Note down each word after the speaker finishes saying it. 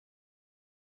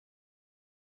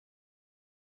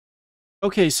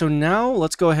Okay, so now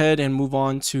let's go ahead and move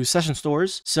on to session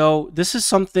stores. So this is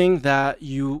something that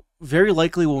you very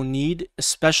likely will need,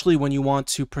 especially when you want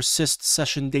to persist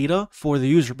session data for the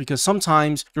user, because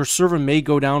sometimes your server may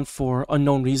go down for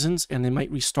unknown reasons and they might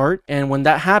restart. And when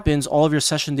that happens, all of your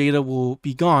session data will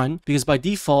be gone because by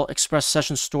default, Express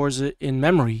Session stores it in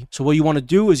memory. So what you want to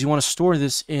do is you want to store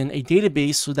this in a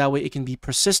database so that way it can be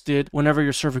persisted whenever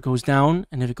your server goes down.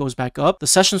 And if it goes back up, the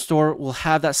session store will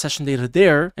have that session data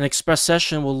there, and Express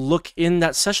Session will look in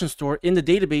that session store in the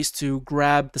database to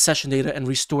grab the session data and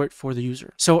restore it for the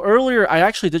user. So earlier, I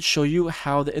actually did show you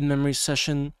how the in-memory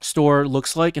session store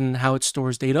looks like and how it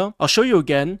stores data. I'll show you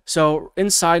again. So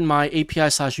inside my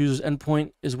API/users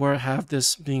endpoint is where I have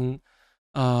this being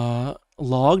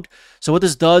logged. So what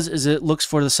this does is it looks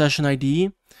for the session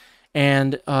ID,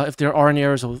 and if there are any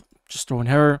errors, I'll just throw an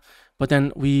error. But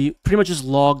then we pretty much just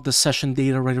log the session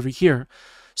data right over here.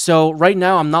 So right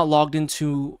now I'm not logged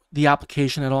into the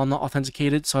application at all. I'm not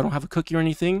authenticated, so I don't have a cookie or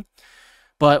anything.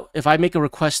 But if I make a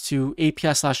request to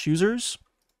API/users,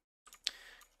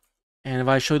 and if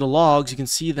I show the logs, you can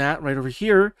see that right over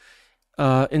here,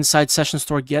 inside session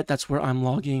store get, that's where I'm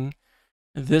logging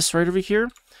this right over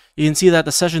here. You can see that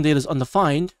the session data is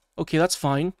undefined. Okay, that's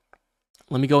fine.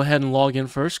 Let me go ahead and log in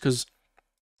first because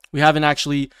we haven't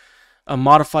actually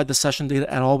modified the session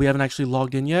data at all. We haven't actually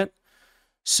logged in yet.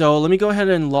 So let me go ahead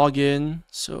and log in.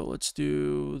 So let's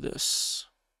do this.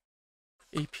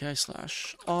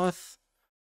 API/auth.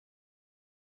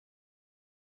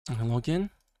 I'm gonna log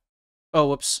in. Oh,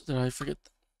 whoops, did I forget?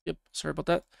 Yep, sorry about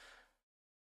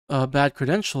that. Bad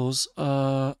credentials.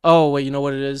 Oh, wait, you know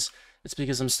what it is? It's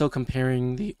because I'm still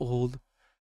comparing the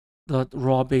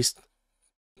raw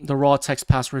text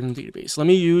password in the database. Let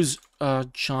me use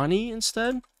Johnny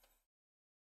instead.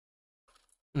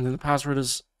 And then the password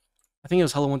is, I think it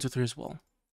was hello123 as well.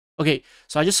 Okay,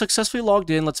 so I just successfully logged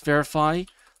in. Let's verify.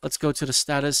 Let's go to the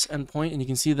status endpoint, and you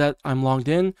can see that I'm logged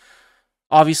in.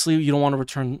 Obviously, you don't want to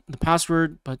return the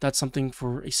password, but that's something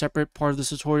for a separate part of this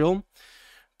tutorial.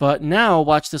 But now,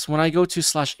 watch this. When I go to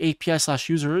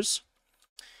 /API/users,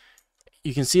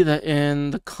 you can see that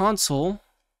in the console,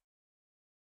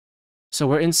 so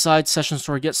we're inside session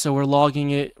store get, so we're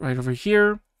logging it right over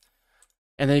here.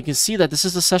 And then you can see that this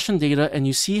is the session data, and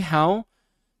you see how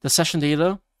the session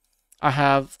data, I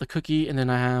have the cookie, and then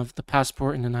I have the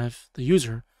passport, and then I have the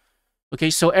user. Okay,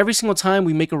 so every single time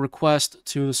we make a request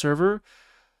to the server,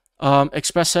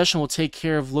 Express Session will take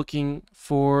care of looking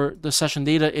for the session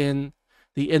data in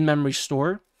the in-memory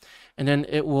store, and then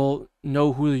it will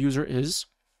know who the user is.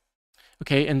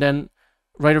 Okay, and then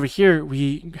right over here,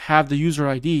 we have the user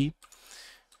ID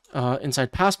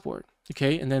inside Passport.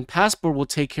 Okay, and then Passport will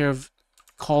take care of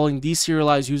calling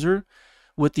deserialized user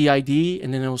with the ID,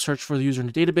 and then it will search for the user in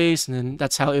the database, and then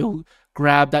that's how it will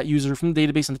grab that user from the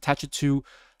database and attach it to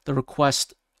the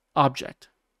request object.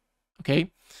 Okay,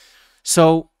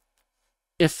 so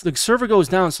if the server goes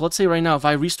down, so let's say right now, if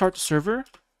I restart the server,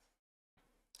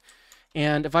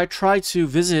 and if I try to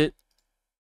visit,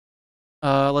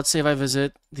 let's say if I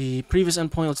visit the previous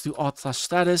endpoint, let's do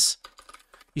auth/status,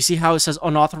 you see how it says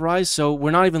unauthorized, so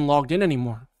we're not even logged in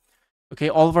anymore. Okay,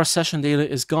 all of our session data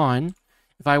is gone.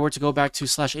 If I were to go back to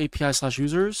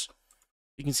 /API/users,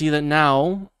 you can see that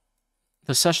now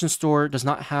the session store does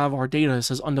not have our data. It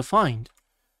says undefined.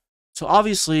 So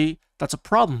obviously that's a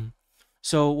problem.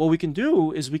 So what we can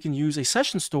do is we can use a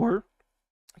session store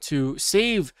to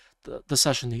save the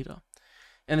session data.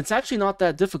 And it's actually not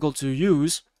that difficult to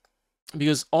use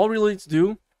because all we really need to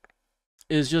do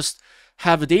is just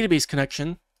have a database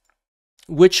connection,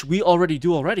 which we already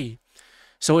do already.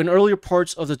 So in earlier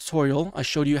parts of the tutorial, I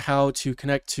showed you how to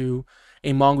connect to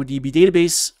a MongoDB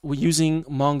database using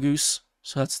Mongoose.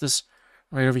 So that's this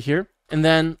right over here. And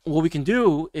then what we can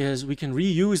do is we can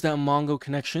reuse that Mongo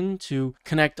connection to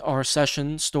connect our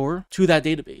session store to that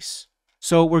database.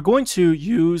 So we're going to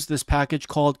use this package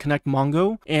called Connect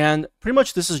Mongo, and pretty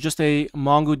much this is just a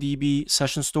MongoDB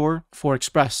session store for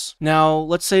Express. Now,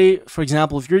 let's say, for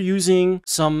example, if you're using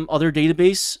some other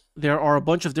database, there are a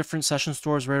bunch of different session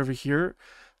stores right over here.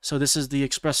 So this is the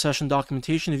Express Session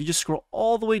documentation. If you just scroll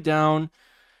all the way down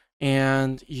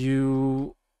and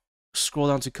you scroll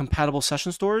down to compatible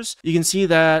session stores, you can see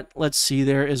that, let's see,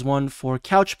 there is one for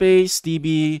Couchbase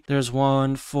DB, there's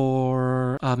one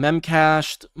for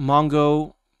Memcached,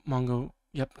 Mongo,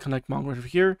 yep, Connect Mongo right over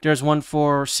here. There's one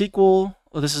for SQL.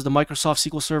 Oh, this is the Microsoft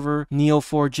SQL Server,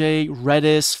 Neo4j,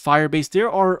 Redis, Firebase. There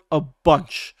are a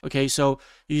bunch. Okay, so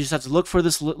you just have to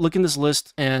look in this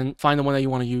list and find the one that you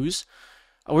want to use.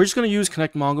 We're just going to use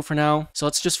Connect Mongo for now. So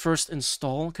let's just first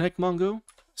install Connect Mongo.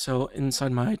 So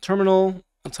inside my terminal,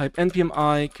 I'll type npm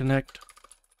I connect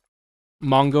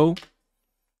Mongo.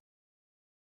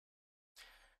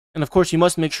 And of course, you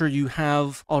must make sure you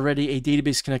have already a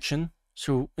database connection.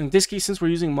 So in this case, since we're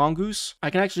using Mongoose, I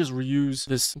can actually just reuse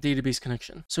this database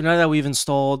connection. So now that we've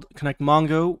installed Connect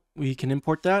Mongo, we can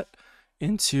import that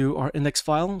into our index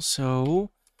file. So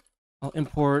I'll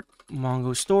import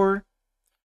Mongo store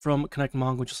from Connect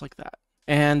Mongo just like that.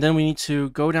 And then we need to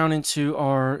go down into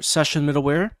our session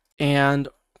middleware, and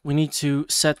we need to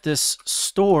set this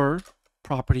store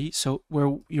property. So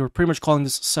where you're pretty much calling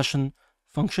this session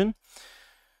function.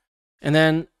 And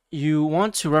then you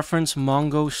want to reference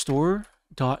Mongo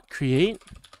store.create.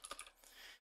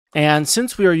 And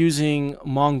since we are using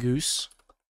Mongoose,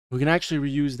 we can actually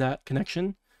reuse that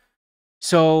connection.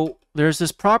 So there's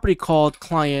this property called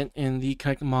client in the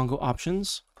Connect Mongo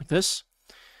options, like this.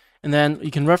 And then you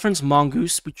can reference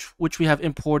Mongoose, which we have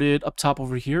imported up top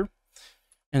over here.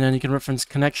 And then you can reference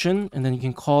connection, and then you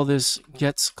can call this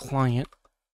getClient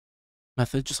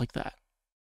method just like that.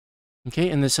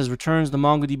 Okay, and this says returns the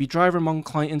MongoDB driver Mongo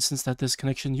client instance that this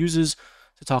connection uses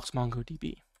to talk to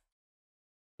MongoDB.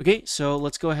 Okay, so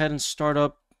let's go ahead and start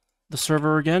up the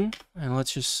server again, and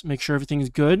let's just make sure everything is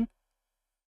good.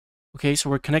 Okay, so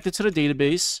we're connected to the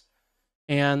database,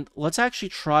 and let's actually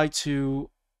try to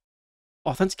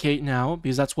authenticate now,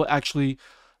 because that's what actually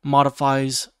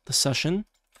modifies the session.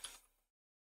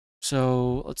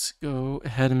 So let's go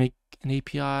ahead and make an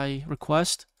API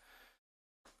request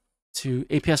to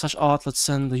API/auth. Let's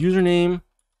send the username,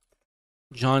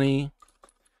 Johnny,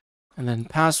 and then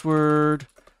password,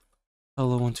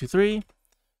 hello123.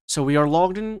 So we are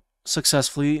logged in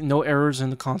successfully, no errors in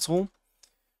the console.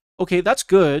 Okay, that's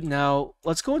good. Now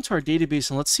let's go into our database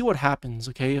and let's see what happens.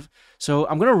 Okay, so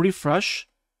I'm going to refresh,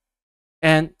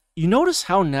 and you notice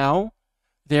how now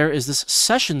there is this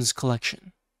sessions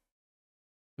collection.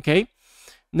 Okay,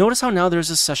 notice how now there's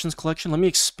this sessions collection. Let me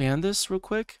expand this real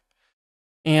quick.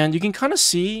 And you can kind of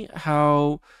see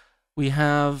how we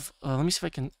have, let me see if I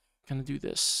can kind of do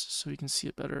this so you can see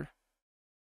it better.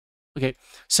 Okay,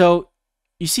 so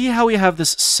you see how we have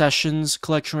this sessions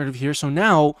collection right over here. So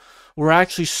now we're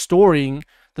actually storing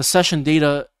the session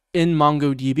data in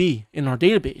MongoDB in our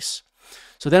database.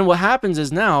 So then what happens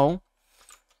is now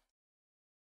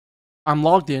I'm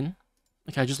logged in.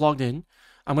 Okay, I just logged in.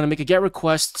 I'm going to make a GET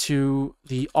request to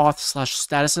the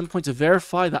auth/status endpoint to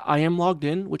verify that I am logged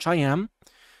in, which I am.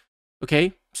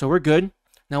 Okay, so we're good.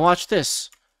 Now watch this.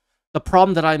 The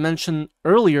problem that I mentioned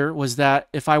earlier was that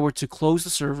if I were to close the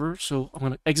server, so I'm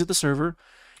going to exit the server,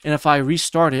 and if I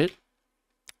restart it,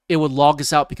 it would log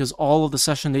us out because all of the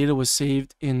session data was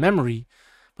saved in memory.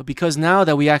 But because now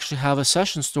that we actually have a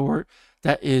session store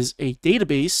that is a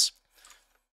database,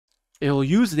 it will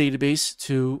use the database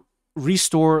to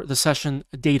restore the session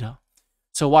data.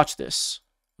 So watch this.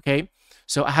 Okay,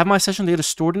 so I have my session data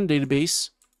stored in the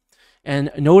database.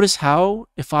 And notice how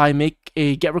if I make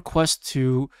a GET request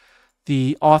to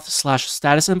the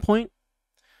auth/status endpoint,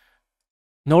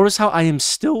 notice how I am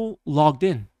still logged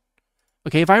in.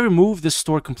 Okay, if I remove this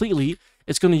store completely,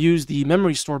 it's going to use the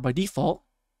memory store by default.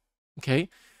 Okay,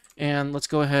 and let's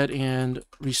go ahead and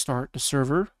restart the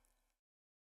server.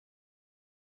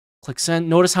 Click send.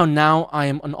 Notice how now I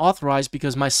am unauthorized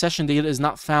because my session data is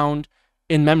not found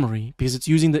in memory because it's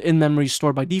using the in-memory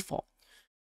store by default.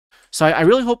 So I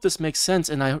really hope this makes sense,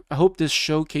 and I hope this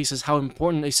showcases how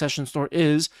important a session store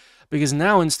is, because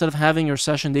now instead of having your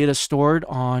session data stored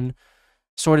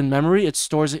in memory, it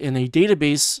stores it in a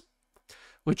database,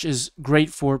 which is great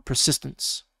for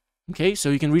persistence. Okay, so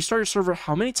you can restart your server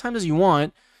how many times as you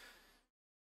want.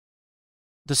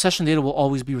 The session data will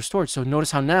always be restored. So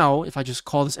notice how now, if I just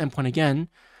call this endpoint again,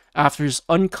 after just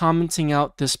uncommenting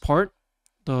out this part,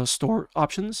 the store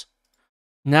options,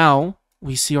 now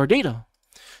we see our data.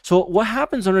 So what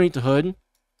happens underneath the hood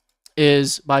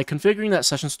is by configuring that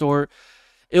session store,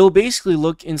 it will basically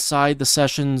look inside the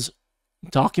sessions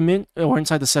document or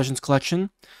inside the sessions collection,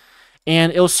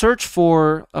 and it'll search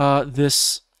for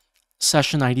this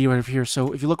session ID right over here.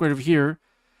 So if you look right over here,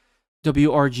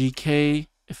 WRGK,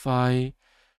 if I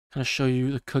kind of show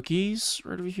you the cookies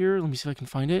right over here, let me see if I can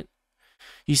find it.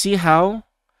 You see how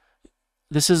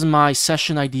this is my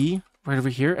session ID right over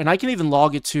here, and I can even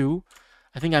log it too.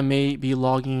 I think I may be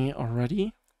logging it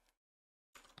already.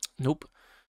 Nope.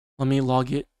 Let me log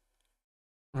it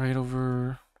right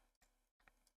over.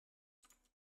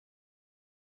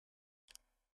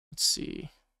 Let's see.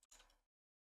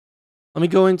 Let me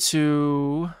go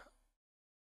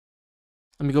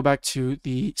back to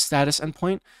the status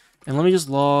endpoint, and let me just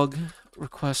log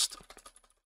request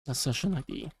that session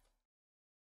ID.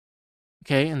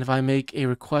 Okay, and if I make a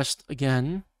request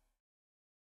again,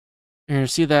 you're going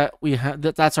to see that we have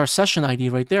that's our session ID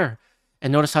right there.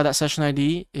 And notice how that session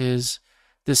ID is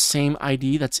this same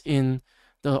ID that's in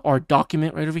our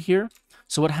document right over here.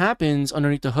 So what happens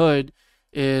underneath the hood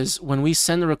is when we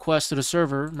send the request to the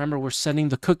server, remember we're sending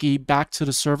the cookie back to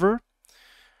the server,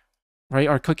 right?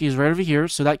 Our cookie is right over here.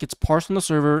 So that gets parsed on the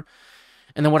server.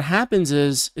 And then what happens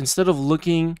is instead of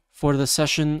looking for the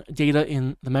session data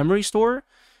in the memory store,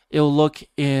 it'll look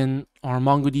in our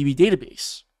MongoDB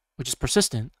database, which is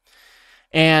persistent.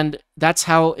 And that's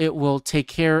how it will take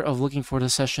care of looking for the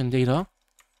session data.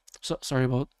 So sorry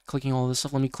about clicking all this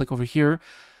stuff. Let me click over here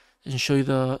and show you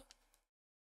the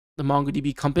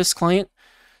MongoDB Compass client.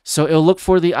 So it'll look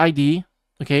for the ID,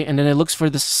 okay, and then it looks for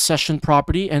this session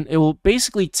property, and it will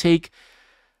basically take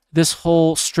this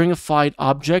whole stringified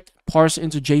object, parse it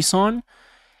into JSON,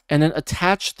 and then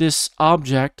attach this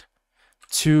object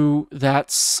to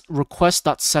that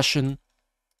request.session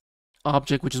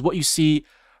object, which is what you see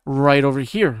right over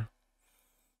here.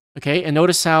 Okay, and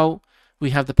notice how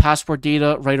we have the passport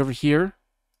data right over here.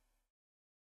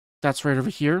 That's right over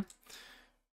here.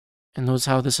 And notice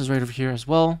how this is right over here as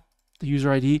well, the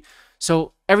user ID.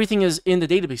 So everything is in the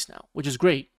database now, which is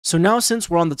great. So now since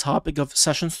we're on the topic of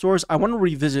session stores, I want to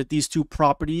revisit these two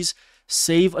properties,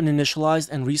 save uninitialized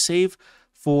and resave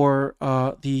for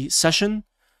the session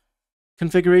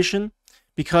configuration,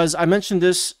 because I mentioned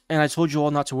this and I told you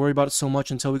all not to worry about it so much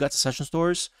until we got to session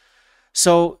stores.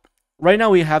 So right now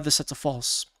we have this set to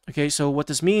false. Okay, so what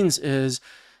this means is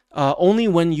only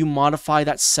when you modify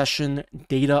that session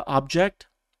data object,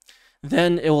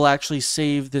 then it will actually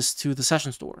save this to the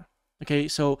session store. Okay,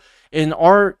 so in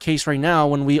our case right now,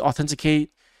 when we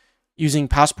authenticate using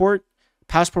Passport,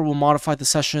 Passport will modify the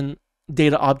session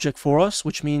data object for us,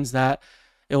 which means that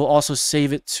it will also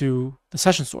save it to the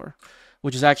session store,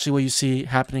 which is actually what you see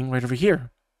happening right over here.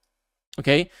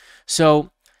 Okay, so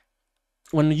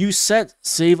when you set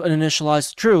save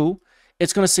uninitialized to true,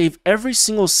 it's going to save every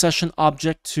single session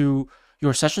object to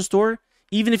your session store,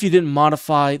 even if you didn't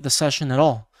modify the session at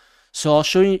all. So I'll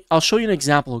show you an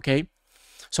example, okay?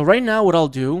 So right now what I'll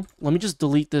do, let me just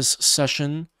delete this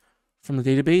session from the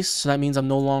database. So that means I'm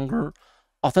no longer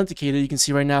authenticated. You can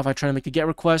see right now if I try to make a GET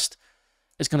request,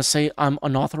 it's going to say I'm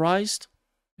unauthorized,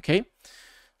 okay?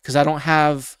 Because I don't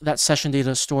have that session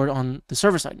data stored on the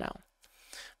server side now.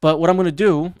 But what I'm going to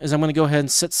do is I'm going to go ahead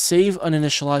and set save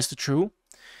uninitialized to true.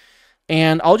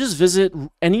 And I'll just visit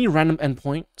any random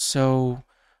endpoint. So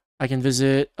I can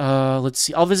visit, let's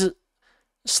see, I'll visit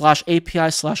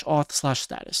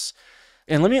 /API/auth/status.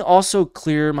 And let me also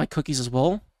clear my cookies as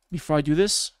well before I do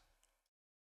this,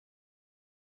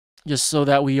 just so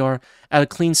that we are at a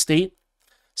clean state.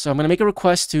 So I'm going to make a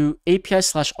request to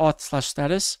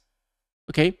API/auth/status.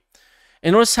 Okay.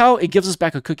 And notice how it gives us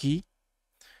back a cookie.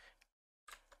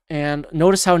 And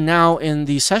notice how now in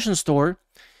the session store,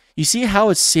 you see how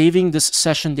it's saving this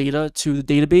session data to the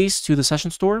database, to the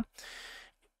session store,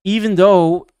 even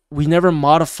though we never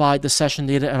modified the session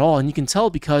data at all. And you can tell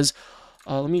because,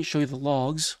 let me show you the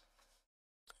logs.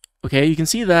 Okay, you can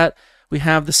see that we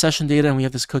have the session data and we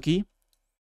have this cookie.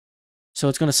 So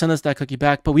it's going to send us that cookie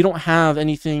back, but we don't have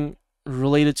anything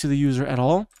related to the user at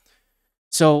all.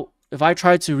 So if I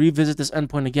try to revisit this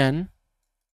endpoint again,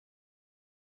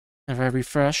 if I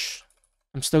refresh,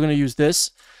 I'm still going to use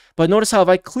this. But notice how if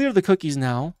I clear the cookies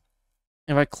now,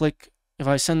 if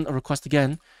I send a request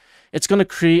again, it's going to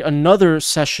create another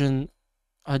session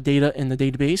data in the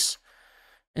database.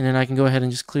 And then I can go ahead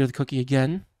and just clear the cookie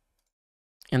again.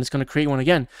 And it's going to create one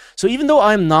again. So even though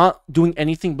I'm not doing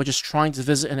anything but just trying to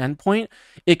visit an endpoint,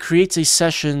 it creates a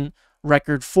session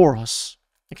record for us.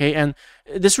 Okay, and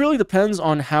this really depends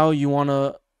on how you want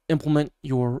to implement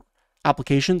your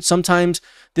application. Sometimes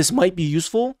this might be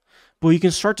useful, but you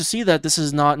can start to see that this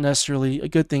is not necessarily a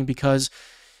good thing because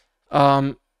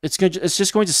it's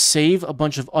just going to save a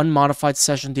bunch of unmodified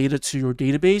session data to your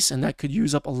database, and that could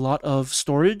use up a lot of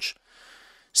storage.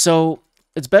 So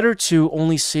it's better to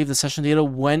only save the session data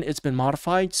when it's been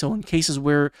modified. So in cases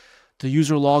where the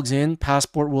user logs in,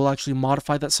 Passport will actually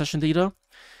modify that session data,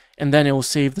 and then it will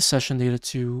save the session data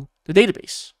to the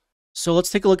database. So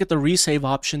let's take a look at the resave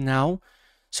option now.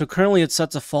 So currently it's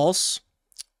set to false.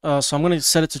 So I'm going to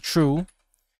set it to true.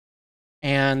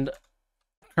 And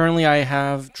currently I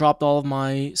have dropped all of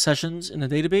my sessions in the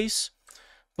database.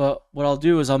 But what I'll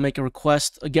do is I'll make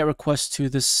a GET request to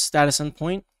this status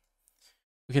endpoint.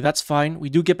 Okay, that's fine. We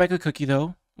do get back a cookie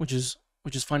though, which is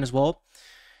fine as well.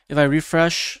 If I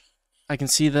refresh, I can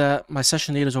see that my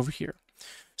session data is over here.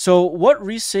 So what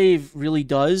resave really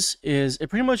does is it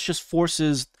pretty much just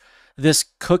forces this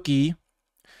cookie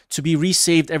to be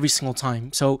resaved every single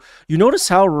time. So you notice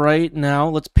how right now,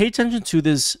 let's pay attention to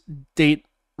this date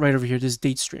right over here, this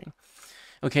date string.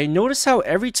 Okay, notice how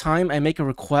every time I make a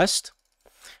request,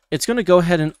 it's going to go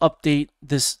ahead and update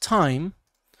this time.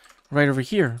 right over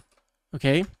here.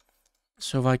 Okay,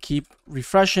 so if I keep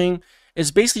refreshing,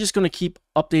 it's basically just going to keep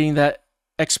updating that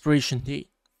expiration date.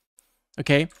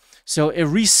 Okay, so it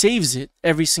resaves it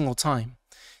every single time.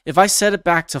 If I set it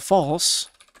back to false,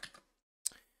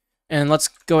 and let's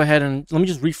go ahead and let me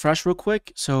just refresh real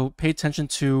quick. So pay attention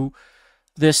to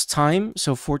this time.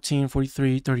 So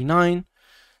 14:43:39.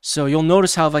 So you'll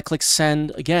notice how if I click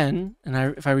send again, and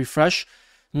if I refresh,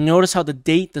 notice how the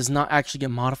date does not actually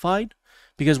get modified,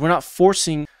 because we're not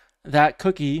forcing that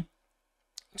cookie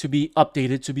to be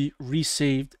updated, to be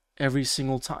resaved every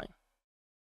single time,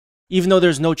 even though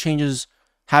there's no changes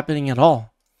happening at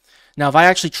all. Now, if I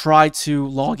actually try to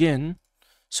log in,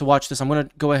 so watch this, I'm going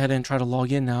to go ahead and try to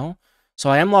log in now. So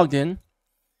I am logged in,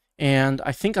 and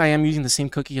I think I am using the same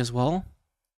cookie as well.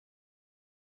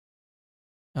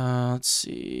 Let's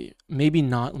see, maybe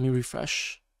not. Let me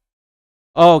refresh.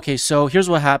 Oh, okay, so here's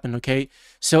what happened, okay?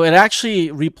 So it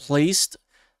actually replaced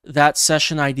that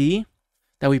session ID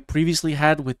that we previously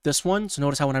had with this one. So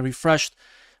notice how when I refreshed,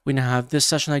 we now have this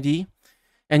session ID.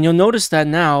 And you'll notice that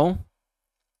now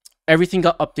everything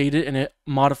got updated and it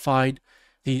modified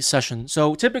the session.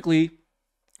 So typically,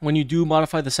 when you do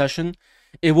modify the session,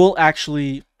 it will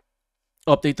actually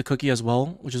update the cookie as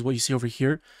well, which is what you see over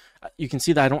here. You can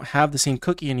see that I don't have the same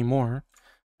cookie anymore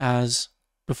as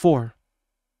before.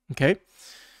 Okay.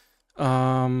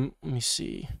 Let me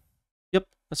see. Yep,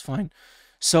 that's fine.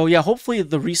 So yeah, hopefully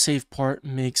the resave part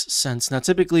makes sense. Now,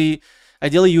 typically,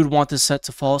 ideally, you would want this set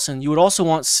to false, and you would also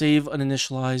want save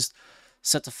uninitialized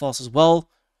set to false as well.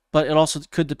 But it also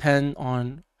could depend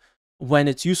on when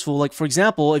it's useful. Like, for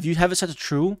example, if you have it set to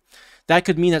true, that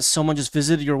could mean that someone just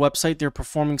visited your website. They're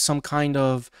performing some kind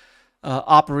of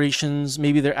operations.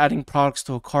 Maybe they're adding products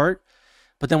to a cart.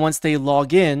 But then once they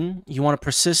log in, you want to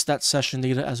persist that session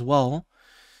data as well,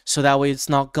 so that way it's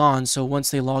not gone. So once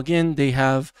they log in, they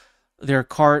have their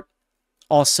cart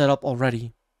all set up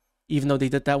already, even though they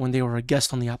did that when they were a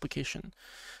guest on the application.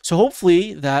 So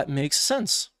hopefully that makes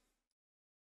sense.